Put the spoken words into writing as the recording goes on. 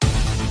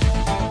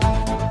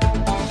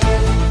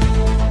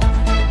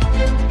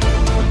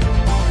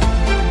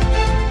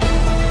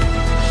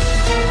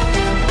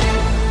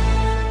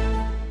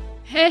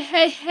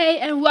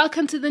and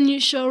welcome to the new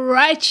show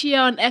right here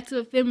on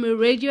Active FM, where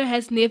radio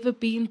has never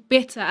been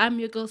better. I'm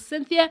your girl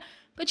Cynthia,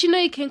 but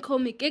you can call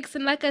me Gigs.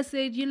 And like I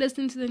said, you're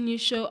listening to the new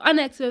show on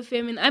Active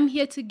FM, and I'm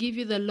here to give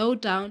you the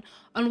lowdown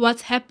on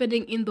what's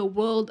happening in the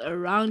world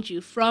around you,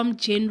 from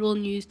general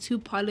news to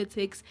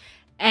politics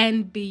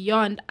and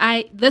beyond.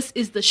 This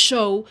is the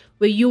show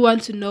where you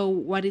want to know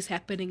what is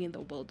happening in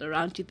the world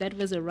around you. That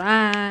was a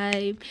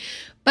rhyme.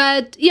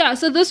 But yeah,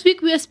 so this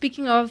week we are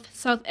speaking of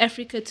South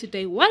Africa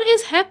today. What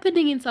is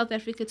happening in South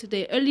Africa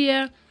today?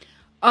 Earlier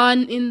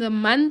on in the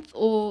month,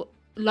 or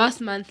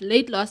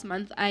late last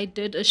month, I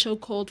did a show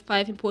called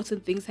 5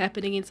 Important Things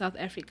Happening in South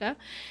Africa.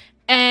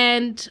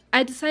 And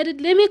I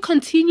decided, let me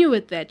continue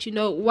with that. You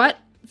know what?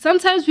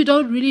 Sometimes we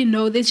don't really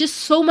know. There's just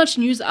so much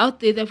news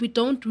out there that we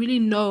don't really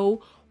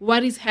know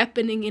what is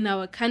happening in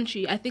our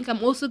country. I think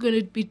I'm also going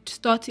to be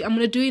I'm going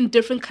to do it in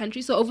different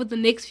countries. So over the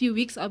next few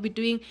weeks, I'll be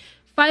doing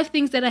 5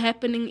 things that are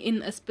happening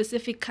in a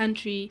specific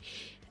country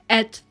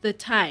at the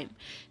time.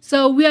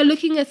 So we are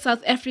looking at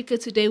South Africa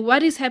today.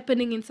 What is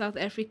happening in South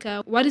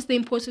Africa? What is the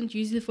important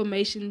news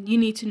information you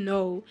need to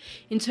know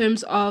in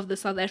terms of the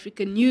South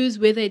African news,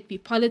 whether it be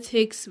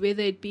politics,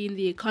 whether it be in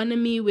the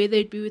economy, whether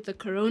it be with the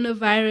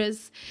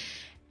coronavirus,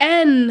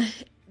 and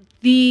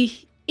the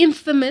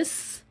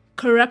infamous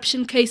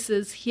corruption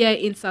cases here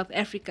in South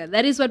Africa.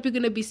 That is what we're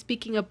going to be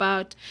speaking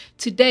about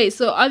today.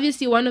 So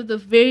obviously one of the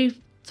very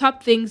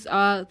top things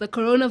are the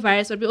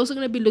coronavirus, but we're also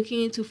going to be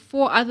looking into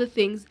 4 other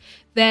things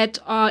that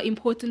are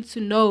important to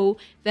know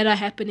that are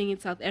happening in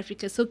South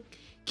Africa. So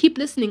keep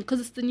listening, because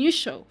it's the new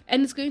show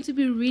and it's going to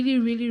be really,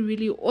 really,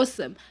 really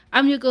awesome.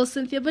 I'm your girl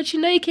Cynthia, but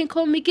you can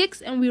call me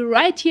Gigs, and we're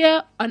right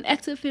here on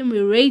Active FM,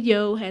 where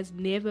radio has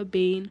never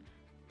been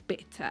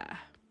better.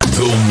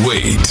 The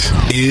wait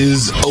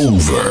is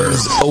over.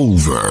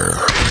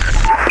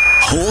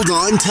 Hold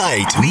on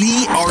tight.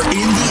 We are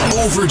in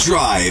the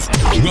overdrive.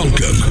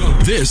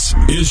 Welcome. This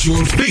is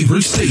your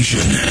favorite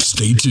station.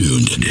 Stay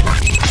tuned.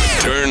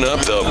 Turn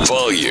up the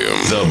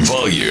volume. 3,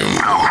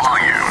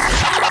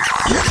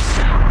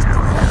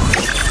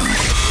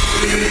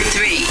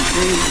 2,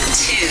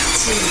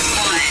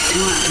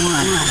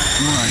 1.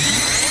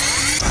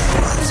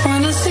 Just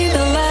wanna see the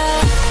light.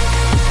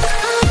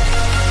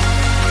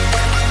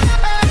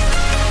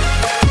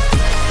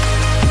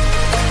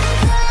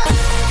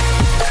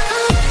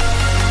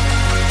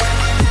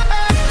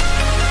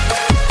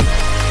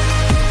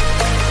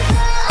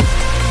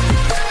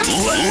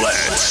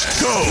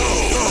 Let's go.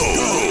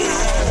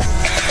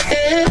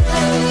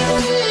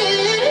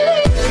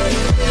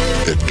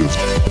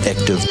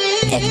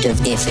 Active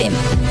FM.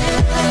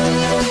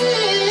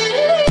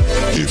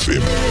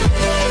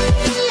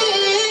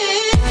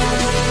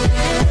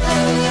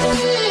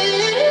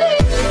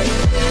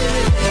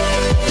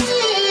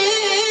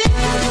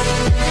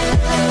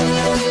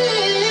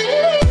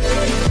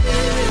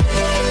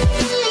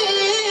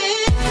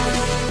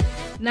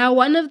 Now,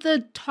 one of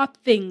the top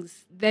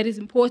things that is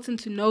important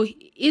to know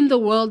in the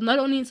world, not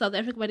only in South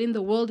Africa, but in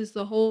the world, is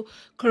the whole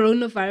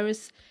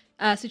coronavirus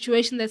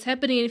situation that's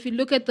happening. And if you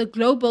look at the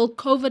global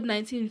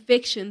COVID-19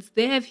 infections,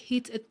 they have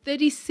hit at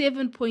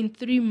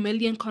 37.3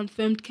 million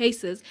confirmed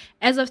cases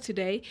as of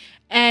today,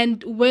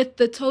 and with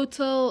the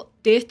total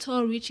death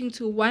toll reaching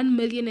to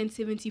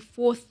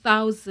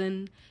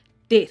 1,074,000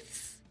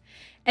 deaths.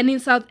 And in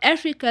South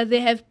Africa,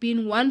 there have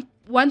been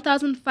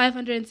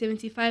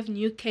 1,575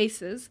 new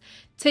cases,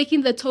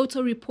 taking the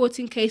total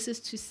reporting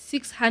cases to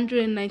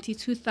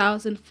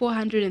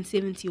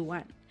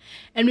 692,471.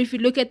 And if you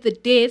look at the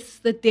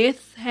deaths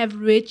have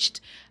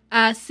reached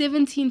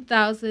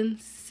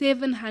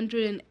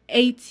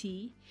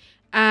 17,780,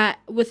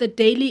 with a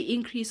daily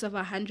increase of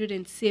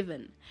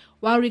 107,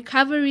 while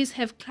recoveries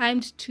have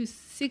climbed to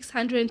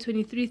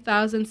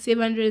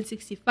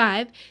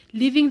 623,765,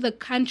 leaving the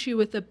country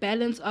with a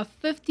balance of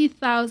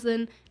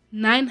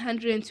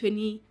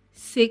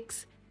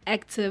 50,926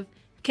 active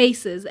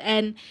cases.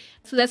 And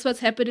so that's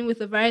what's happening with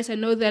the virus. I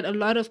know that a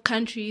lot of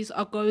countries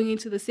are going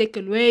into the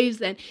second waves,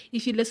 and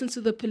if you listen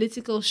to the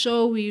political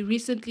show we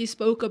recently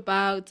spoke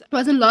about, it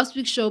wasn't last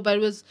week's show, but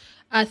it was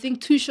I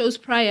think 2 shows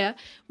prior,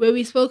 where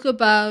we spoke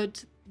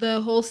about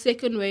the whole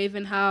second wave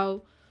and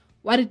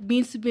what it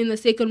means to be in the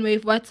second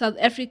wave, what South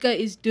Africa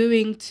is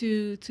doing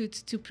to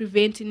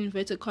prevent, in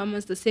inverted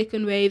commas, the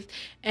second wave,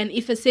 and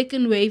if a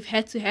second wave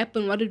had to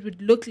happen, what it would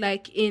look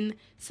like in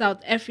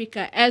South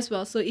Africa as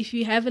well. So if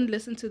you haven't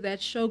listened to that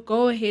show,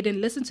 go ahead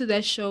and listen to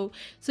that show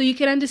so you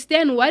can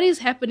understand what is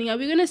happening. Are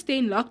we going to stay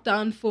in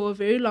lockdown for a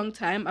very long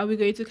time? Are we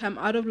going to come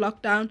out of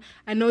lockdown?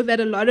 I know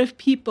that a lot of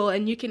people,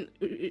 and you can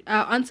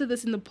answer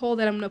this in the poll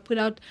that I'm going to put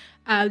out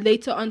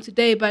later on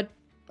today, but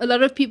a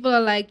lot of people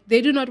are like,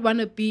 they do not want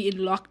to be in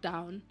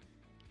lockdown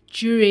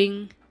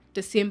during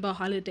December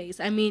holidays.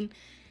 I mean,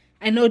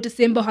 I know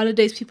December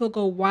holidays, people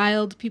go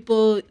wild,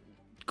 people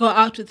go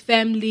out with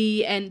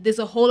family, and there's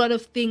a whole lot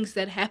of things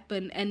that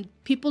happen, and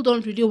people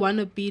don't really want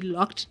to be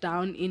locked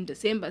down in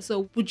December.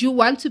 So would you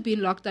want to be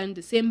locked down in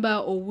December,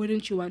 or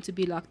wouldn't you want to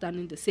be locked down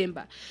in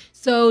December?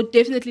 So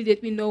definitely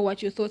let me know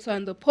what your thoughts are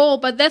on the poll.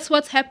 But that's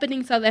what's happening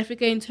in South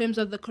Africa in terms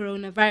of the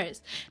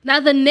coronavirus. Now,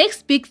 the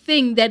next big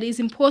thing that is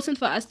important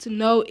for us to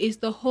know is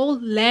the whole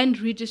land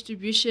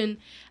redistribution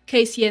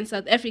case here in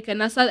South Africa.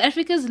 Now, South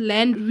Africa's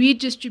land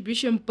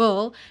redistribution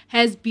bill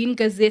has been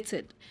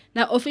gazetted,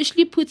 now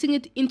officially putting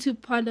it into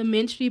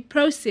parliamentary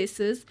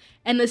processes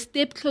and a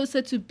step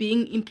closer to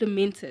being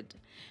implemented.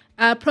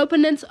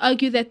 Proponents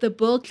argue that the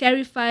bill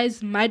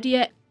clarifies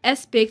muddier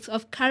aspects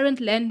of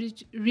current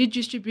land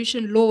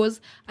redistribution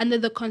laws under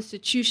the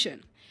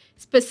Constitution,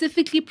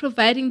 specifically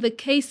providing the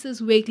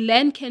cases where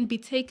land can be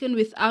taken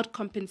without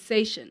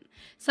compensation.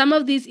 Some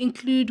of these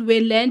include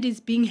where land is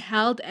being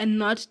held and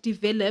not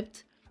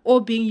developed or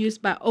being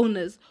used by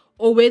owners,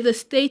 or where the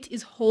state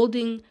is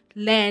holding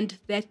land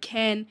that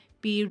can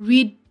be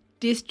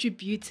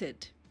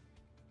redistributed.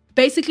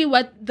 Basically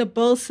what the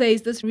bill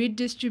says, this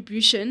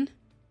redistribution,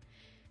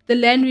 the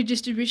land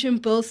redistribution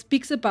bill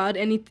speaks about,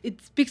 and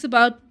it speaks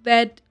about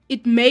that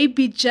it may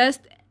be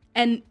just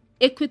and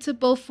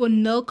equitable for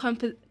nil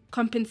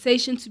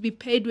compensation to be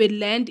paid where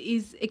land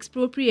is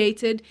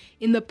expropriated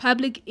in the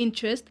public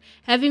interest,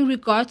 having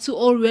regard to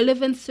all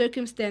relevant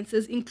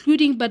circumstances,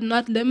 including but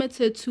not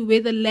limited to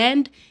where the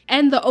land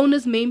and the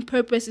owner's main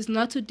purpose is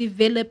not to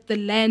develop the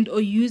land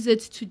or use it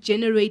to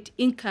generate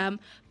income,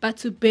 but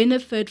to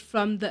benefit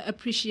from the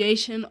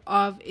appreciation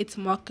of its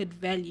market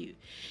value.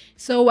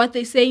 So what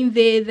they're saying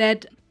there,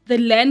 that the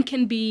land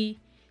can be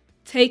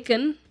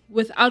taken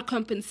without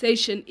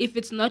compensation if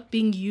it's not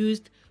being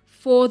used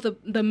for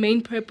the main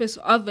purpose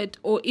of it,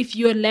 or if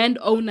you're a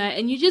landowner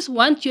and you just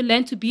want your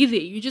land to be there,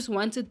 you just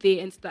want it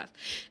there and stuff.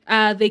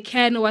 They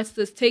can,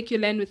 take your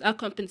land without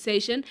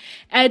compensation.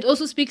 And it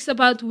also speaks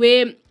about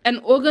where an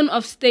organ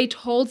of state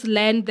holds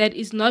land that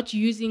is not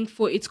using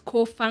for its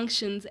core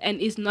functions and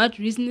is not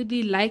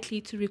reasonably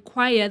likely to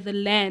require the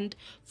land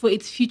for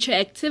its future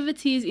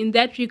activities in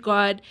that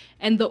regard,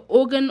 and the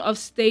organ of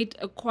state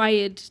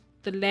acquired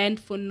the land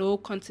for no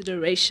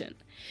consideration.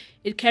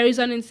 It carries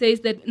on and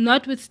says that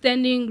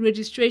notwithstanding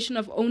registration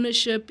of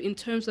ownership in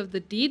terms of the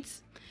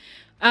deeds,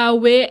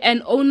 where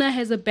an owner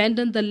has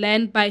abandoned the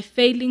land by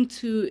failing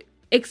to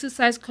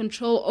exercise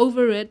control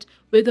over it,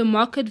 where the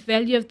market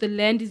value of the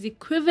land is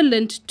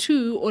equivalent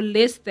to or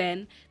less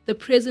than the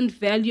present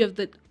value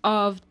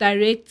of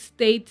direct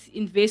state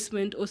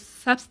investment or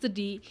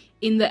subsidy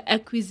in the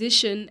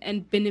acquisition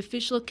and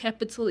beneficial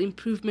capital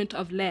improvement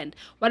of land.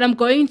 What I'm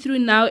going through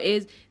now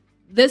is,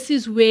 this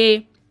is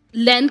where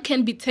land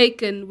can be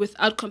taken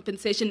without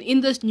compensation.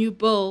 In this new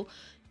bill,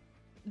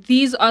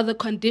 these are the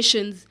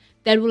conditions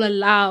that will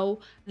allow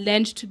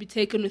land to be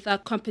taken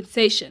without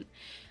compensation.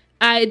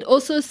 It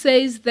also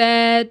says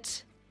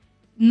that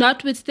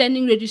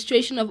notwithstanding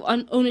registration of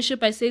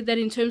ownership, I say that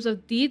in terms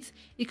of deeds,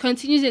 it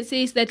continues and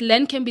says that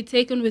land can be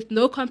taken with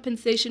no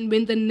compensation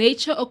when the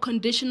nature or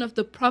condition of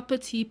the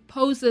property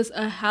poses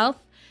a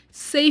health,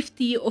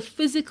 safety, or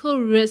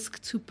physical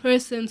risk to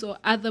persons or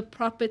other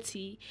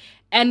property.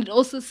 And it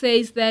also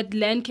says that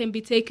land can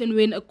be taken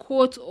when a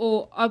court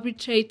or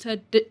arbitrator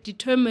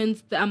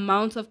determines the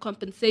amount of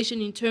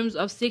compensation in terms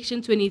of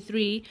Section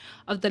 23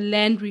 of the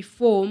Land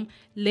Reform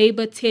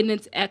Labour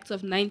Tenants Act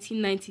of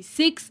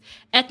 1996,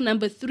 Act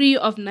number 3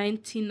 of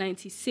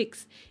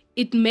 1996.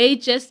 It may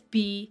just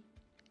be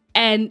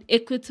an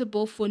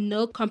equitable for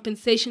nil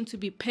compensation to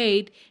be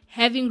paid,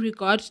 having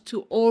regard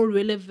to all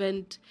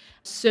relevant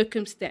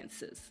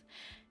circumstances.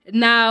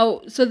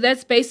 Now, so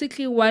that's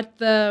basically what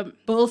the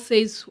bill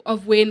says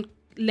of when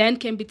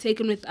land can be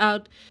taken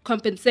without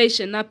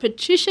compensation. Now,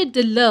 Patricia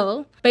de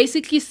Lille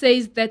basically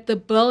says that the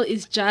bill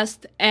is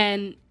just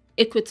and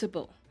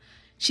equitable.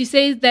 She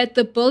says that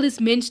the bill is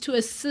meant to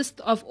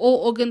assist of all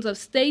organs of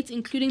state,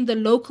 including the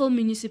local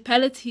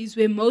municipalities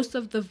where most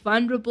of the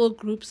vulnerable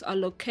groups are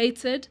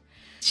located.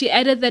 She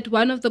added that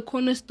one of the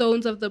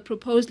cornerstones of the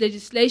proposed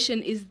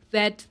legislation is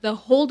that the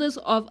holders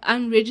of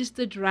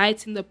unregistered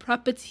rights in the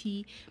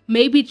property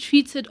may be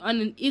treated on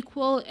an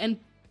equal and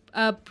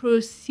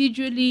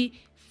procedurally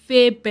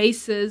fair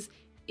basis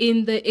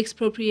in the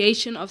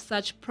expropriation of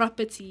such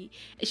property.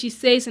 She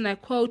says, and I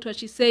quote, what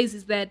she says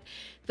is that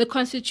the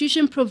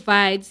Constitution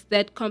provides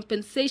that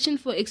compensation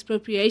for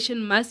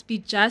expropriation must be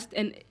just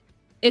and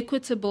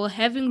equitable,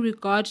 having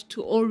regard to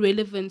all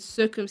relevant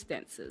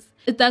circumstances.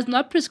 It does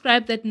not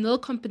prescribe that nil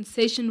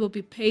compensation will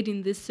be paid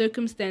in these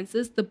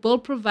circumstances. The bill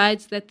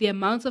provides that the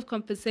amount of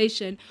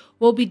compensation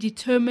will be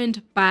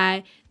determined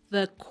by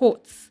the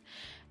courts.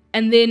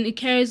 And then it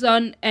carries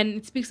on and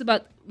it speaks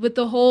about, with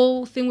the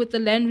whole thing with the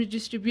land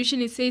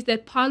redistribution, it says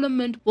that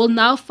Parliament will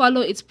now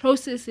follow its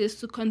processes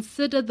to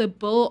consider the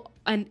bill,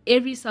 and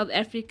every South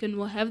African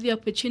will have the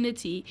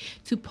opportunity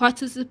to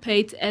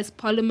participate as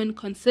Parliament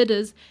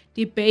considers,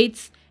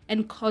 debates,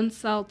 and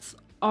consults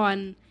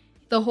on.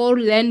 The whole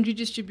land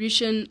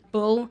redistribution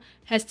bill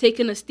has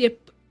taken a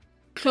step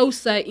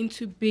closer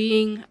into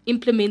being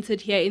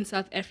implemented here in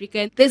South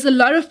Africa. There's a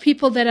lot of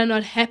people that are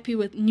not happy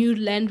with new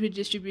land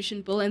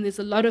redistribution bill, and there's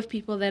a lot of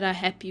people that are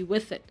happy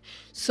with it.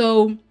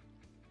 So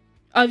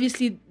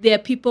obviously there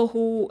are people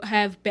who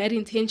have bad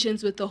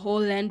intentions with the whole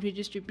land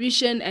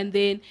redistribution, and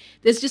then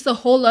there's just a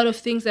whole lot of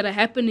things that are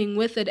happening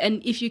with it.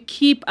 And if you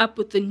keep up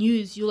with the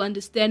news, you'll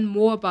understand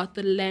more about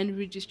the land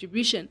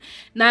redistribution.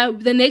 Now,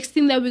 the next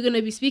thing that we're going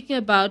to be speaking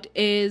about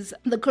is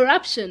the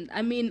corruption.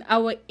 I mean,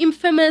 our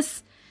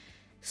infamous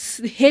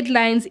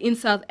headlines in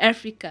South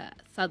Africa,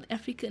 South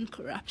African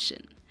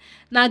corruption.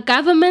 Now,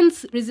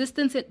 government's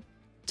resistance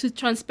to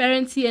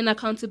transparency and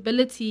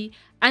accountability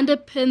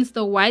underpins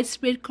the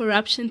widespread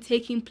corruption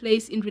taking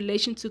place in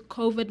relation to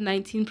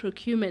COVID-19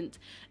 procurement.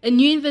 A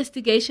new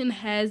investigation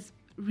has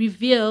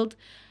revealed,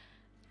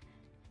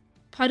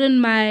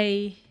 I'm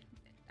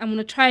going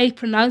to try to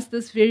pronounce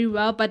this very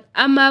well, but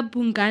Ama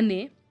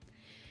Bungane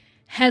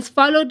has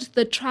followed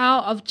the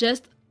trial of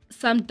just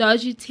some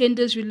dodgy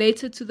tenders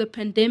related to the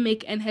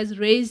pandemic and has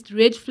raised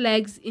red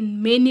flags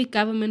in many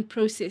government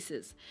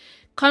processes.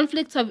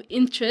 Conflicts of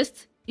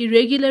interest,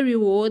 irregular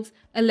rewards,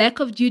 a lack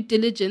of due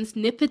diligence,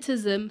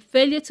 nepotism,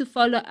 failure to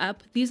follow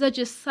up. These are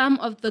just some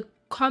of the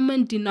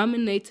common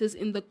denominators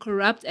in the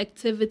corrupt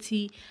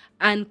activity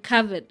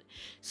uncovered.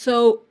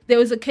 So there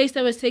was a case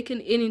that was taken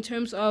in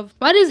terms of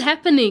what is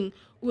happening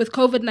with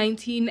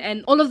COVID-19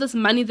 and all of this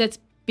money that's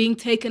being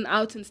taken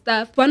out and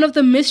stuff. One of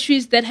the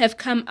mysteries that have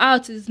come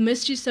out is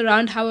mysteries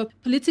around how a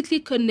politically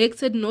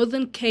connected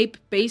Northern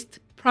Cape-based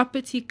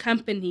property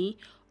company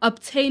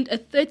obtained a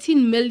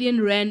 13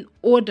 million rand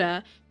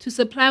order to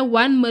supply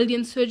 1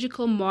 million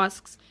surgical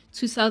masks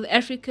to South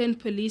African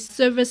Police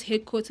Service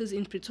headquarters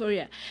in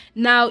Pretoria.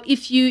 Now,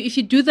 if you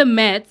do the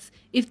maths,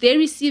 if they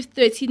received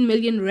 13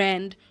 million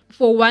rand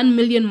for 1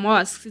 million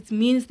masks, it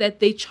means that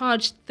they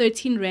charged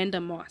 13 rand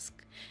a mask.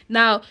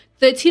 Now,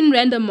 13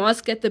 rand a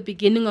mask at the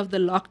beginning of the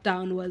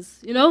lockdown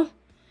was,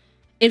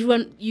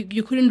 everyone,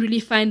 you couldn't really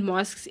find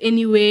masks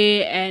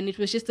anywhere, and it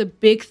was just a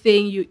big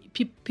thing.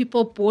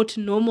 People bought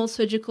normal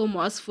surgical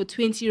masks for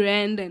 20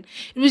 rand, and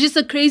it was just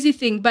a crazy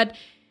thing. But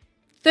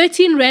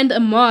 13 rand a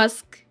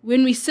mask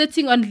when we're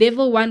sitting on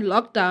level 1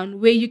 lockdown,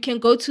 where you can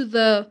go to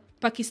the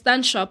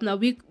Pakistan shop. Now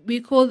we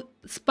call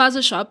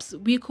spaza shops.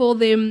 We call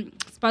them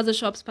spaza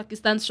shops,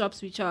 Pakistan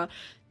shops, which are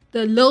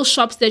the little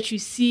shops that you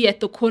see at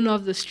the corner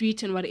of the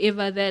street and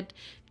whatever. That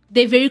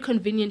they're very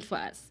convenient for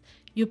us.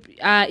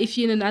 If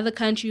you're in another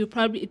country,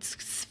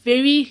 it's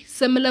very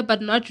similar,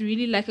 but not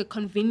really like a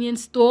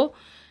convenience store.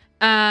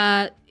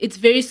 It's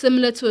very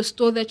similar to a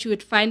store that you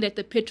would find at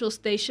the petrol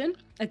station,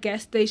 a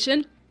gas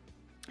station,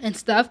 and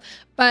stuff.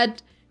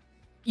 But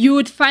you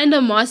would find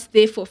a mask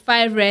there for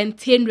 5 rand,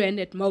 10 rand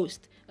at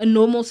most, a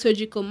normal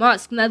surgical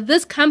mask. Now,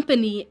 this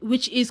company,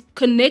 which is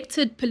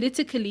connected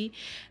politically,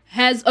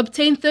 has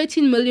obtained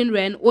 13 million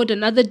rand order.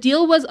 Now, the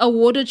deal was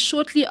awarded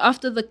shortly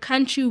after the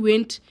country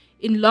went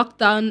in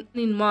lockdown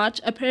in March,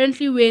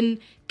 apparently when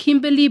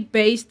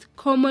Kimberley-based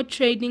Como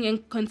Trading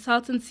and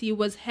Consultancy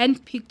was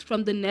handpicked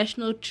from the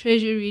National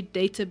Treasury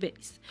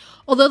database.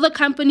 Although the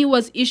company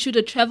was issued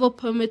a travel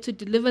permit to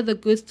deliver the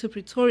goods to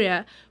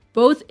Pretoria,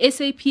 both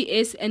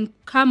SAPS and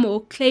Como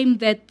claimed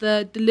that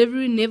the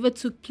delivery never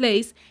took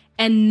place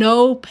and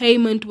no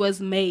payment was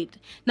made.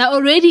 Now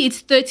already it's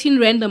 13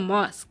 rand a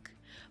mask,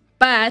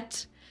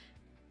 but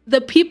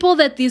the people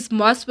that these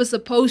masks were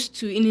supposed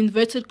to, in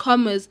inverted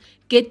commas,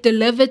 get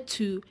delivered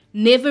to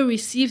never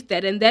received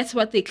that, and that's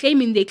what they're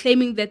claiming. They're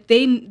claiming that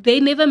they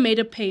never made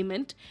a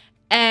payment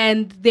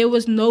and there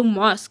was no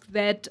mask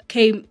that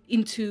came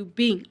into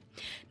being.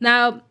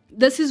 Now,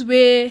 this is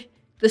where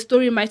the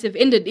story might have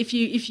ended. If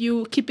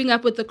you keeping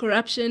up with the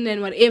corruption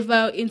and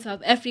whatever in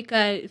South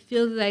Africa, it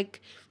feels like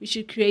we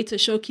should create a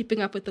show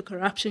keeping up with the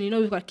corruption.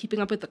 We've got keeping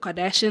up with the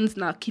Kardashians,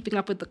 now keeping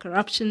up with the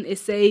corruption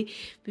essay.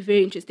 Be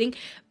very interesting.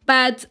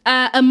 But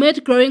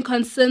amid growing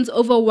concerns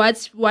over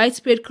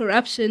widespread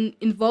corruption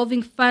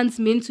involving funds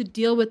meant to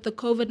deal with the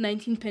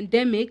COVID-19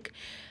 pandemic,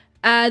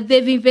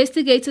 they've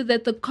investigated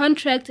that the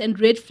contract and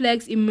red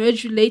flags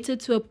emerged related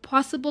to a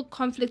possible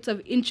conflict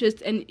of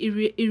interest and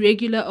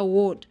irregular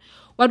award.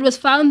 What was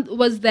found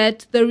was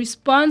that the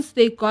response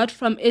they got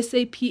from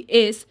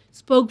SAPS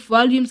spoke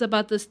volumes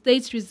about the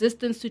state's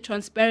resistance to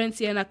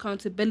transparency and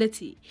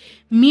accountability.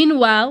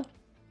 Meanwhile,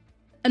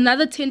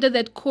 another tender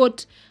that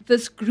caught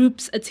this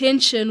group's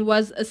attention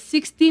was a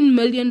 16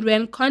 million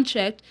rand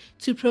contract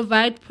to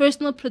provide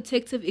personal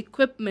protective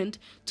equipment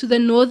to the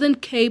Northern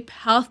Cape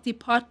Health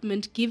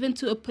Department given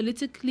to a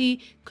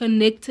politically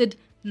connected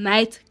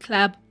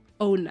nightclub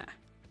owner.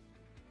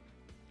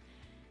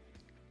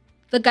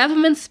 The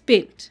government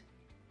spent.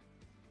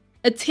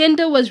 A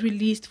tender was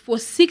released for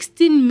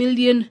 16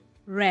 million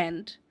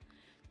rand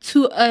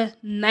to a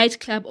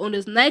nightclub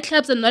owners.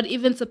 Nightclubs are not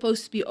even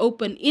supposed to be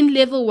open. In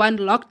level 1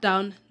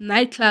 lockdown,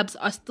 nightclubs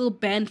are still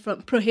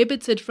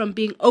prohibited from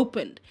being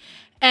opened.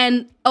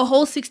 And a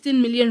whole 16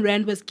 million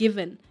rand was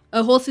given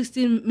a whole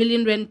 16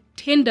 million rand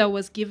tender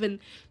was given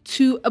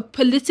to a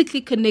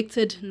politically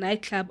connected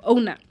nightclub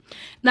owner.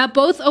 Now,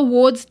 both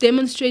awards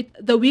demonstrate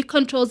the weak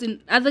controls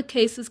in other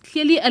cases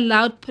clearly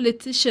allowed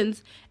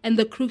politicians and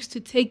the crooks to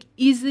take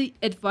easy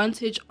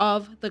advantage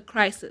of the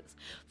crisis.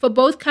 For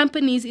both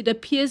companies, it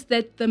appears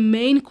that the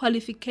main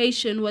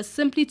qualification was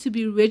simply to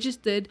be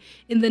registered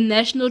in the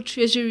National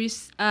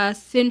Treasury's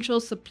Central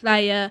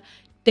Supplier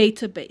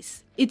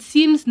database. It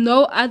seems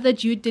no other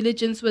due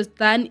diligence was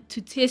done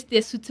to test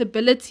their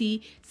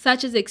suitability,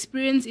 such as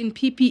experience in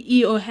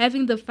PPE or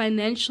having the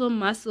financial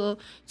muscle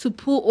to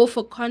pull off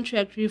a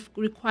contract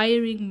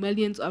requiring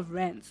millions of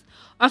rands.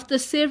 After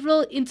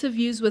several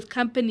interviews with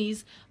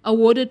companies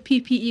awarded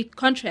PPE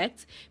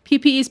contracts,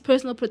 PPE's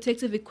personal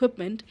protective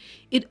equipment,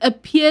 it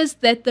appears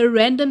that the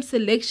random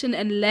selection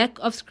and lack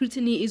of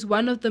scrutiny is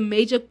one of the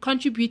major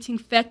contributing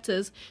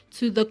factors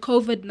to the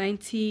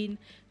COVID-19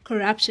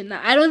 corruption.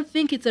 Now, I don't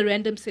think it's a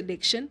random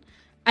selection.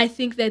 I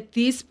think that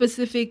these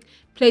specific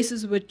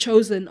places were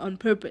chosen on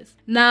purpose.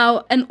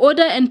 Now, an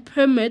order and a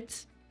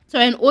permit,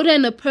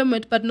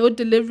 but no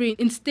delivery,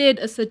 instead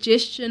a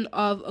suggestion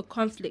of a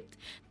conflict.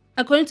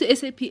 According to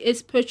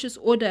SAPS purchase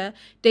order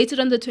dated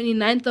on the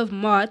 29th of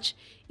March,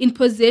 in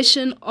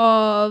possession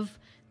of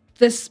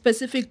the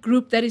specific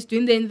group that is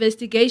doing the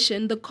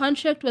investigation, the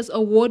contract was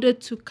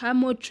awarded to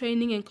Camo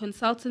Training and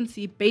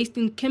Consultancy based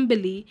in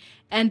Kimberley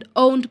and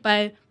owned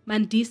by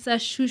Mandisa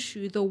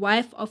Shushu, the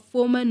wife of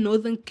former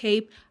Northern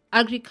Cape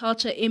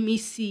Agriculture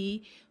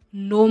MEC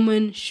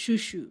Norman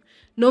Shushu.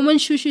 Norman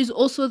Shushu is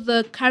also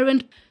the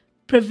current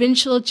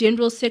Provincial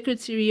General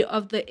Secretary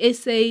of the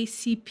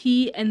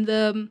SACP and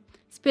the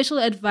Special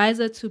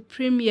Advisor to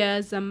Premier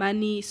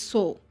Zamani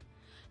Soul.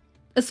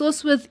 A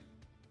source with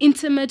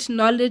intimate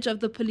knowledge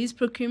of the police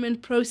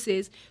procurement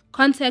process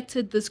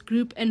contacted this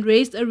group and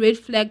raised a red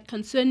flag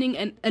concerning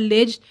an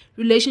alleged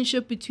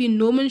relationship between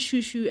Norman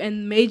Shushu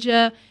and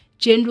Major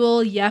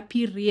General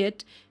Yapi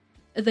Riet,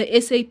 the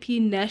SAP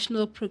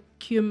National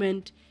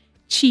Procurement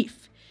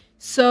Chief.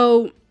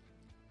 So,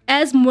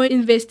 as more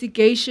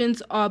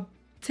investigations are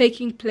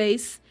taking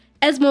place,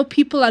 as more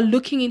people are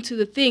looking into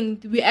the thing,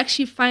 we're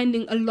actually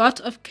finding a lot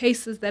of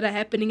cases that are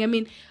happening. I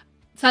mean,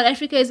 South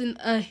Africa is in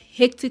a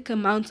hectic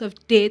amount of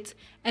debt,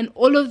 and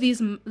all of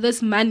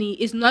this money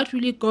is not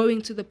really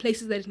going to the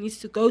places that it needs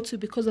to go to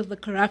because of the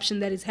corruption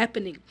that is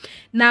happening.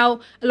 Now,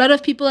 a lot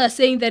of people are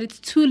saying that it's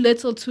too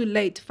little too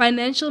late.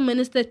 Financial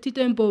Minister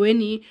Tito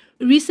Mboweni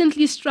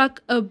recently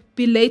struck a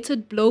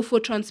belated blow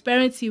for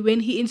transparency when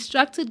he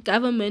instructed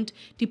government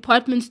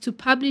departments to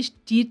publish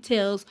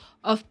details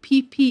of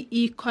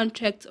PPE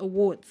contract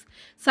awards.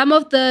 Some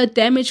of the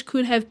damage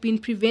could have been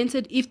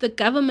prevented if the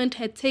government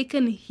had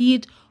taken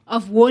heed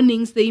of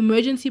warnings the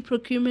emergency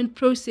procurement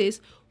process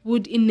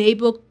would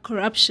enable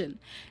corruption.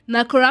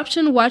 Now,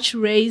 Corruption Watch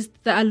raised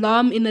the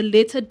alarm in a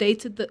letter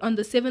dated on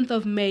the 7th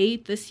of May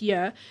this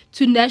year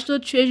to National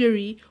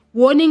Treasury,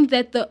 warning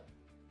that the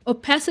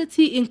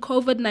opacity in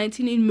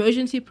COVID-19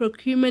 emergency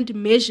procurement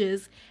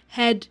measures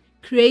had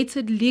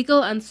created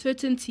legal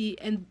uncertainty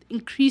and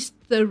increased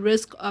the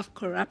risk of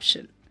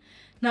corruption.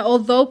 Now,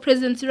 although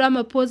President Cyril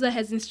Ramaphosa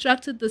has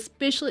instructed the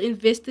Special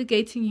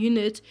Investigating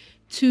Unit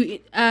to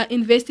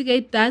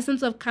investigate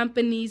dozens of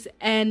companies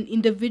and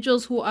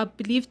individuals who are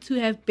believed to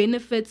have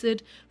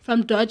benefited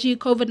from dodgy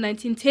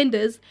COVID-19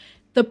 tenders,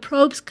 the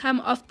probes come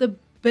after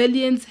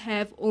billions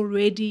have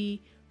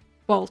already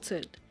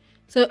bolted.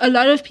 So a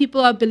lot of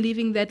people are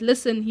believing that,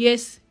 listen,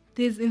 yes,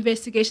 there's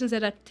investigations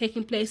that are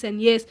taking place,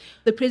 and yes,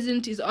 the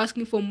president is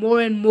asking for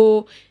more and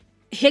more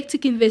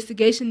hectic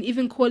investigation,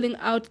 even calling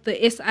out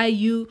the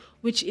SIU,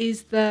 which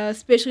is the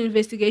Special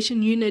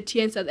Investigation Unit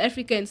here in South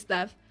Africa and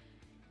stuff.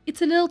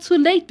 It's a little too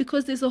late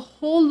because there's a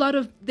whole lot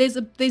of, there's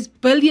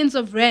billions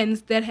of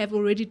rands that have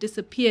already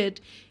disappeared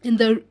in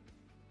the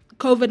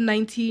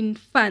COVID-19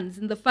 funds,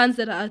 and the funds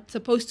that are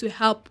supposed to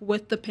help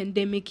with the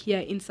pandemic here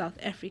in South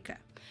Africa.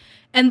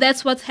 And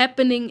that's what's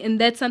happening,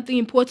 and that's something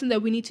important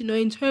that we need to know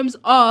in terms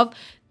of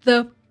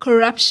the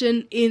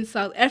corruption in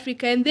South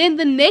Africa. And then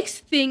the next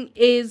thing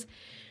is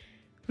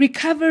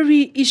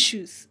recovery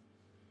issues.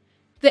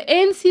 The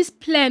ANC's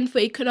plan for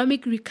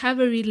economic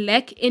recovery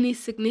lack any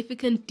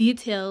significant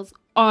details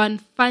on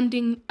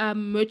funding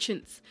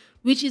merchants,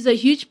 which is a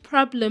huge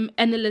problem,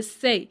 analysts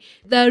say.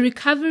 The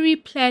recovery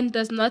plan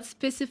does not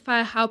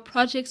specify how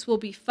projects will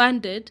be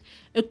funded,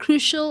 a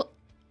crucial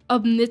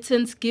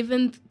omittance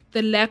given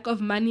the lack of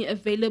money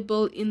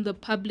available in the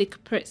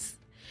public purse.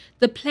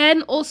 The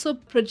plan also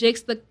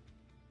projects the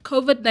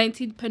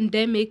COVID-19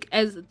 pandemic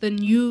as the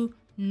new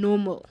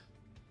normal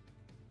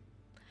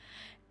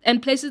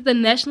and places the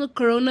National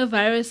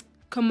Coronavirus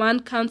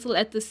Command Council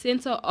at the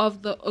center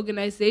of the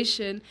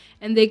organization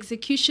and the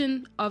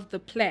execution of the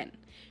plan.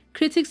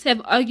 Critics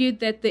have argued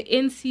that the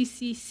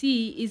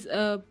NCCC is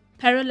a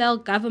parallel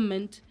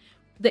government.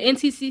 The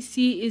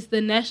NCCC is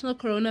the National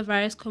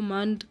Coronavirus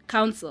Command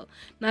Council.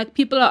 Now,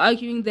 people are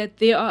arguing that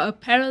they are a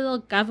parallel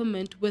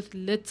government with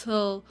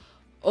little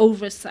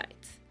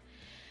oversight.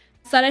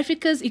 South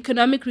Africa's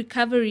economic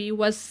recovery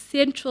was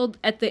central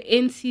at the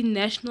ANC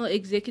National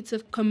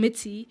Executive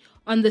Committee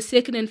on the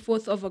 2nd and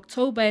 4th of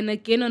October, and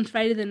again on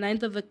Friday the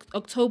 9th of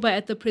October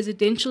at the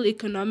Presidential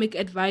Economic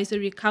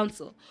Advisory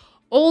Council.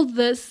 All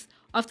this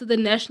after the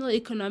National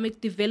Economic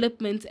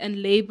Development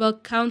and Labour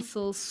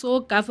Council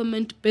saw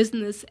government,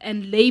 business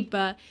and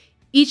labour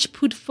each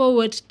put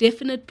forward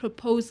definite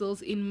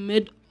proposals in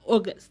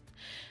mid-August.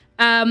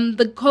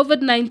 The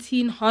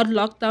COVID-19 hard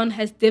lockdown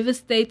has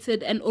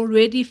devastated an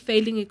already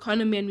failing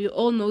economy, and we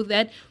all know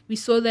that. We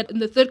saw that in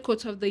the third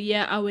quarter of the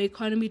year, our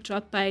economy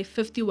dropped by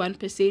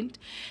 51%.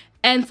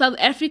 And South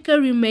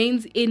Africa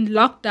remains in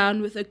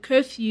lockdown with a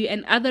curfew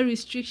and other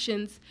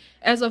restrictions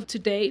as of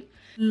today.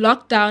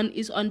 Lockdown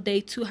is on day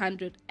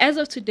 200. As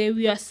of today,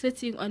 we are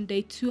sitting on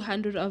day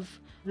 200 of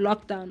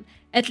lockdown.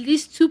 At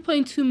least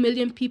 2.2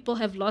 million people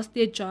have lost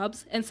their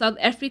jobs, and South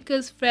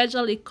Africa's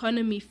fragile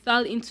economy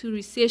fell into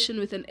recession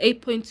with an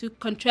 8.2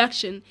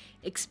 contraction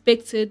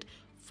expected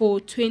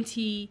for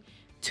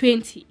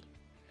 2020.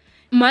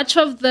 Much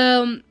of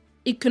the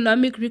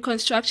economic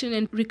reconstruction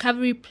and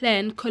recovery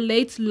plan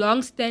collates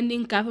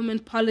long-standing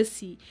government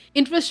policy.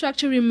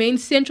 Infrastructure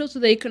remains central to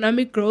the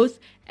economic growth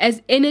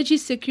as energy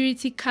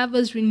security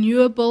covers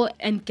renewable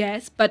and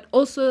gas, but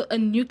also a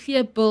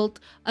nuclear build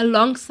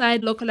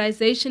alongside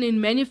localization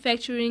in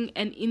manufacturing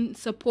and in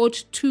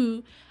support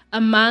to,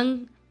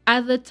 among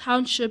other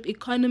township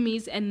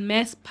economies and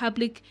mass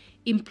public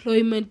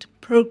employment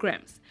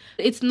programs.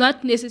 It's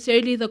not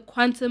necessarily the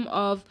quantum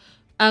of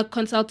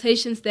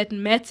consultations that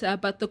matter,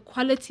 but the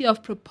quality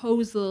of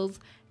proposals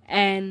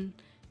and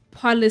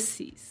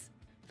policies.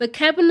 The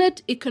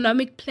Cabinet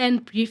Economic Plan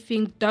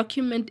Briefing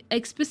document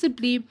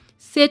explicitly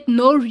set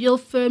no real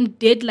firm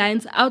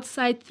deadlines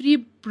outside three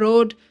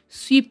broad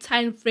sweep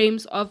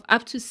timeframes of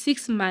up to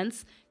 6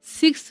 months,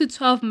 6 to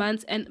 12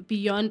 months, and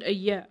beyond a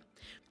year.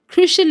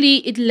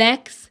 Crucially, it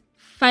lacks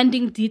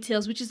funding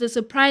details, which is a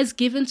surprise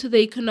given to the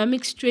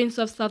economic strengths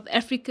of South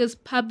Africa's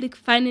public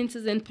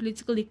finances and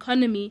political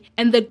economy,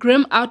 and the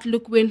grim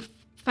outlook when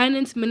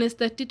Finance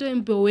Minister Tito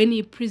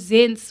Mboweni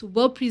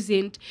will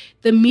present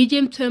the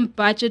medium-term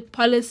budget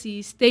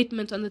policy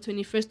statement on the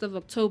 21st of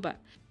October.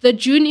 The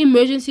June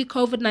emergency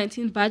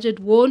COVID-19 budget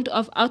warned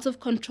of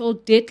out-of-control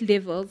debt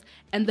levels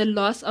and the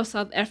loss of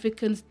South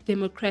Africans'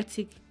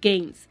 democratic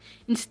gains.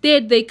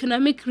 Instead, the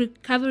economic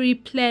recovery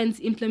plan's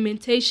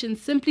implementation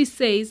simply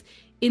says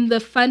in the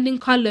funding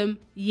column,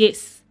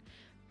 yes,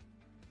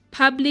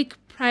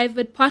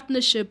 public-private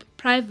partnership,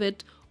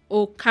 private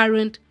or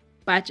current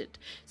budget.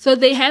 So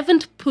they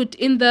haven't put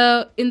in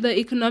the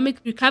economic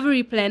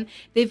recovery plan,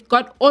 they've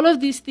got all of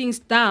these things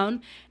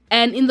down,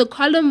 and in the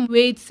column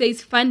where it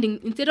says funding,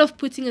 instead of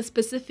putting a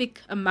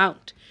specific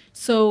amount.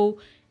 So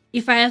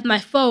if I have my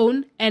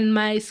phone and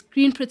my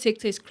screen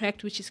protector is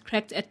cracked, which is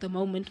cracked at the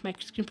moment,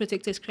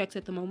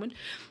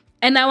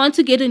 and I want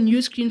to get a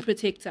new screen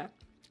protector,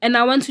 and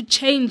I want to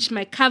change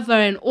my cover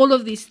and all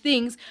of these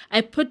things,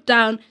 I put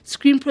down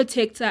screen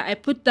protector, I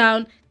put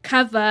down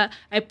cover,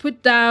 I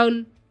put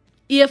down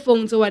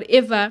earphones or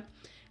whatever,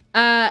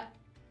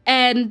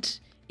 and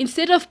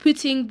instead of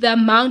putting the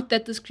amount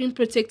that the screen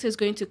protector is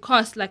going to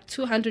cost, like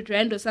 200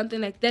 Rand or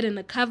something like that, and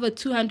a cover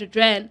 200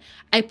 Rand,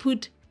 I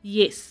put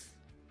yes.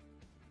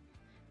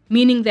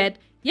 Meaning that,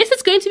 yes,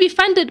 it's going to be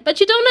funded, but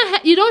you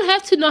don't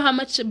have to know how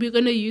much we're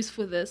going to use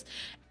for this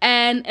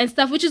and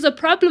stuff, which is a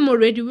problem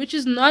already, which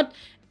is not,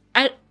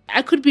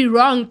 I could be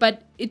wrong,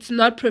 but it's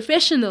not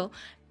professional.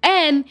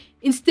 And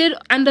instead,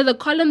 under the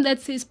column that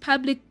says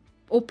public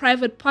or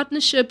private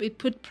partnership, it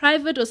put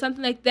private or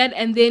something like that,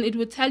 and then it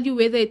would tell you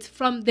whether it's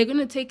from, they're going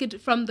to take it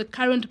from the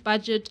current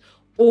budget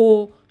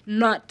or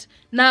not.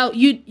 Now,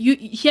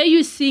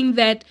 you're seeing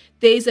that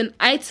there is an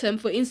item,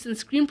 for instance,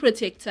 screen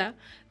protector,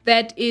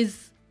 that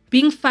is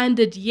being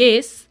funded,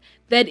 yes,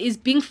 that is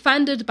being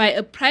funded by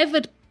a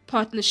private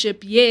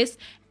partnership, yes,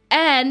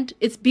 and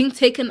it's being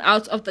taken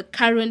out of the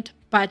current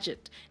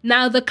budget.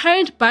 Now, the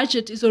current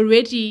budget is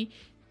already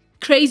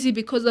crazy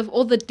because of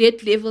all the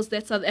debt levels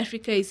that South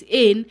Africa is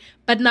in,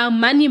 but now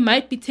money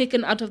might be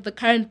taken out of the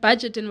current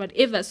budget and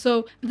whatever.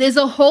 So there's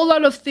a whole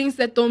lot of things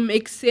that don't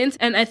make sense,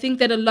 and I think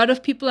that a lot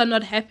of people are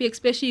not happy,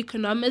 especially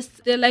economists.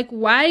 They're like,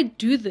 why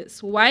do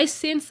this? Why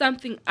send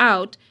something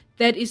out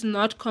that is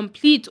not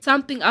complete,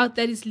 something out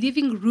that is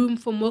leaving room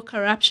for more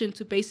corruption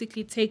to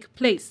basically take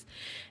place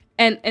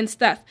and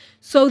stuff.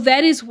 So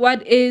that is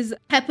what is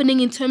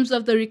happening in terms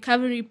of the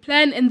recovery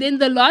plan. And then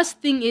the last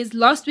thing is,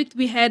 last week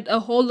we had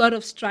a whole lot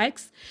of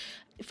strikes.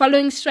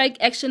 Following strike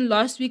action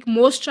last week,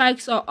 more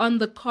strikes are on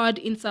the card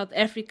in South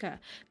Africa.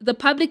 The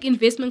Public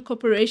Investment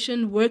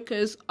Corporation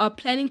workers are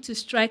planning to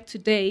strike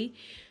today,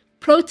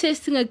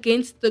 protesting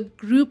against the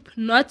group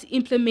not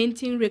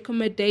implementing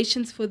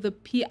recommendations for the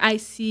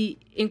PIC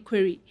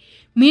inquiry.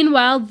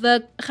 Meanwhile,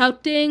 the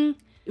Gauteng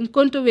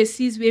Umkhonto we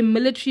Sizwe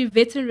Military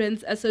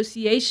Veterans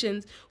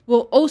Associations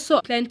will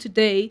also plan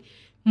today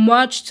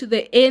march to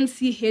the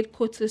ANC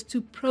headquarters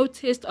to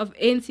protest of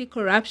ANC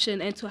corruption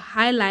and to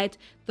highlight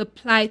the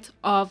plight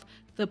of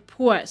the the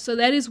poor. So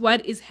that is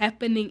what is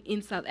happening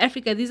in South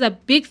Africa. These are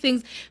big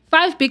things,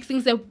 5 big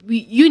things that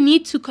you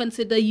need to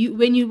consider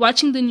when you're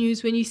watching the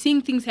news, when you're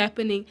seeing things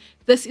happening.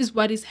 This is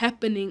what is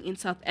happening in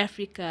South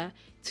Africa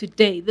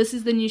today. This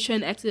is the new show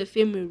on Active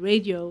FM, where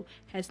radio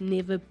has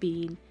never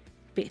been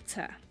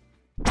better.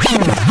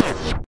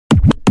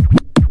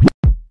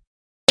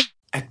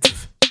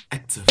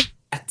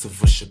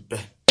 Active worship,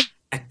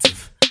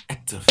 active,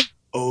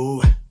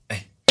 oh,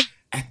 hey.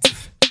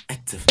 Active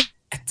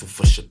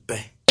worship,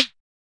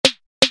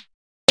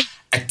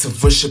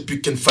 Active worship, you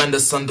can find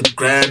us on the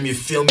gram, you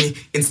feel me?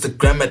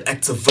 Instagram at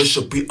Active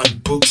worship, we on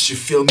books, you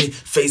feel me?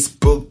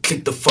 Facebook,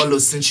 click the follow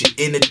since you're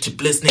in it,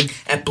 keep listening.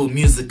 Apple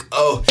Music,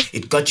 oh,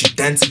 it got you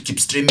dancing, keep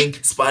streaming.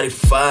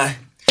 Spotify,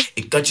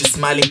 it got you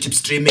smiling, keep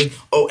streaming.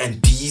 Oh, and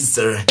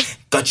Deezer,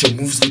 got your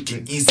moves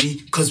looking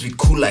easy, cause we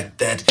cool like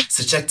that.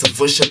 Search Active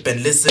worship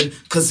and listen,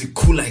 cause we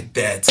cool like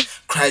that.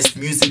 Christ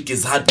music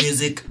is hot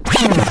music.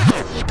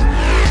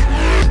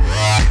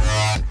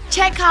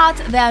 Check out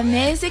their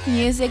amazing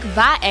music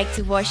via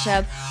Active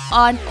Worship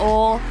on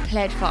all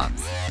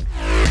platforms.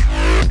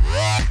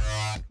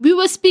 We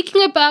were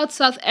speaking about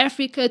South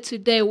Africa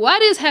today.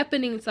 What is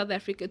happening in South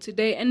Africa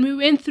today? And we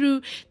went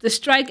through the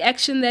strike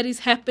action that is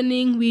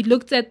happening. We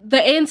looked at the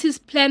ANC's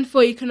plan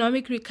for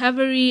economic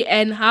recovery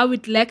and how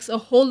it lacks a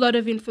whole lot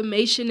of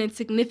information and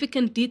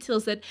significant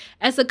details that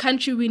as a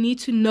country we need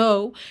to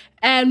know.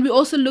 And we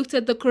also looked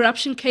at the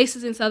corruption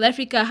cases in South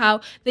Africa, how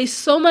there's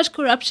so much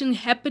corruption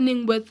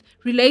happening with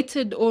the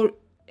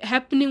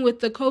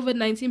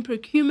COVID-19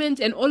 procurement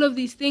and all of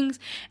these things.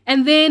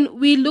 And then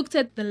we looked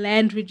at the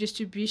land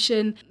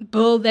redistribution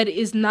bill that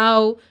is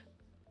now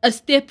a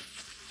step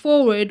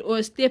forward or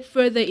a step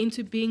further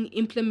into being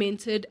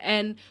implemented.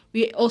 And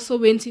we also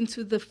went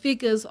into the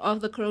figures of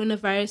the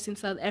coronavirus in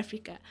South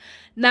Africa.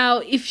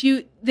 Now,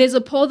 there's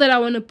a poll that I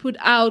want to put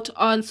out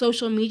on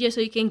social media, so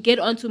you can get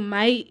onto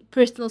my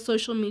personal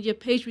social media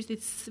page, which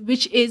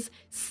is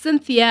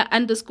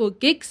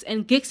Cynthia_Giks,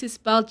 and Giks is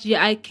spelled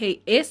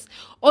Giks.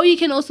 Or you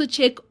can also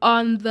check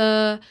on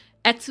the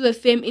Active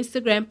FM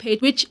Instagram page,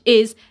 which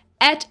is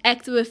at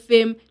Active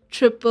FM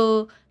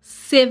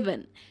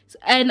 777.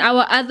 And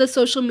our other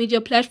social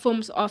media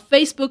platforms are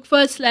Facebook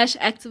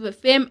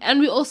 /ActiveFM, and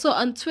we're also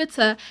on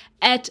Twitter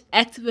at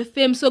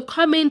ActiveFM. So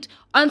comment,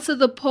 answer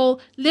the poll,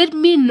 let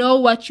me know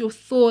what your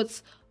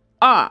thoughts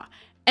are.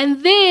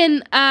 And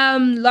then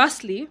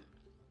lastly,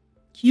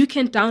 you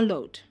can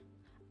download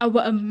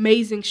our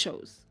amazing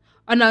shows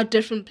on our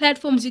different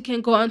platforms. You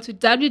can go on to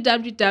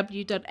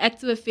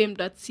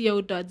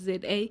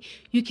www.activefm.co.za.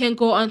 You can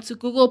go on to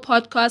Google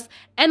Podcasts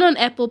and on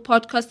Apple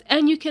Podcasts,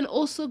 and you can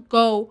also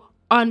go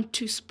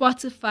onto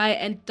Spotify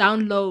and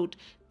download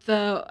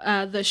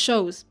the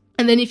shows.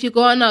 And then if you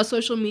go on our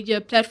social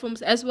media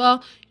platforms as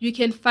well, you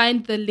can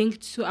find the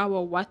link to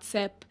our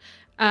WhatsApp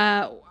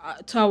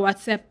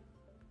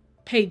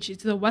page.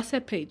 It's a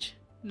WhatsApp page.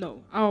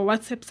 No, our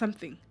WhatsApp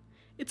something.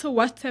 It's a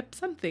WhatsApp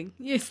something.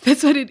 Yes,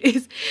 that's what it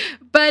is.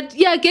 But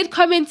yeah, get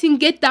commenting,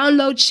 get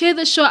download, share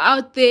the show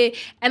out there,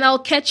 and I'll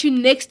catch you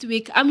next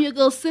week. I'm your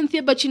girl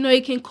Cynthia, but you know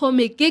you can call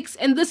me Giks,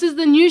 and this is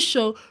the new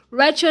show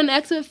right here on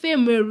Active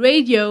FM, where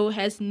radio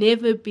has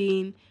never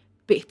been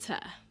better.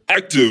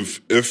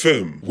 Active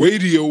FM.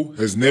 Radio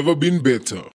has never been better.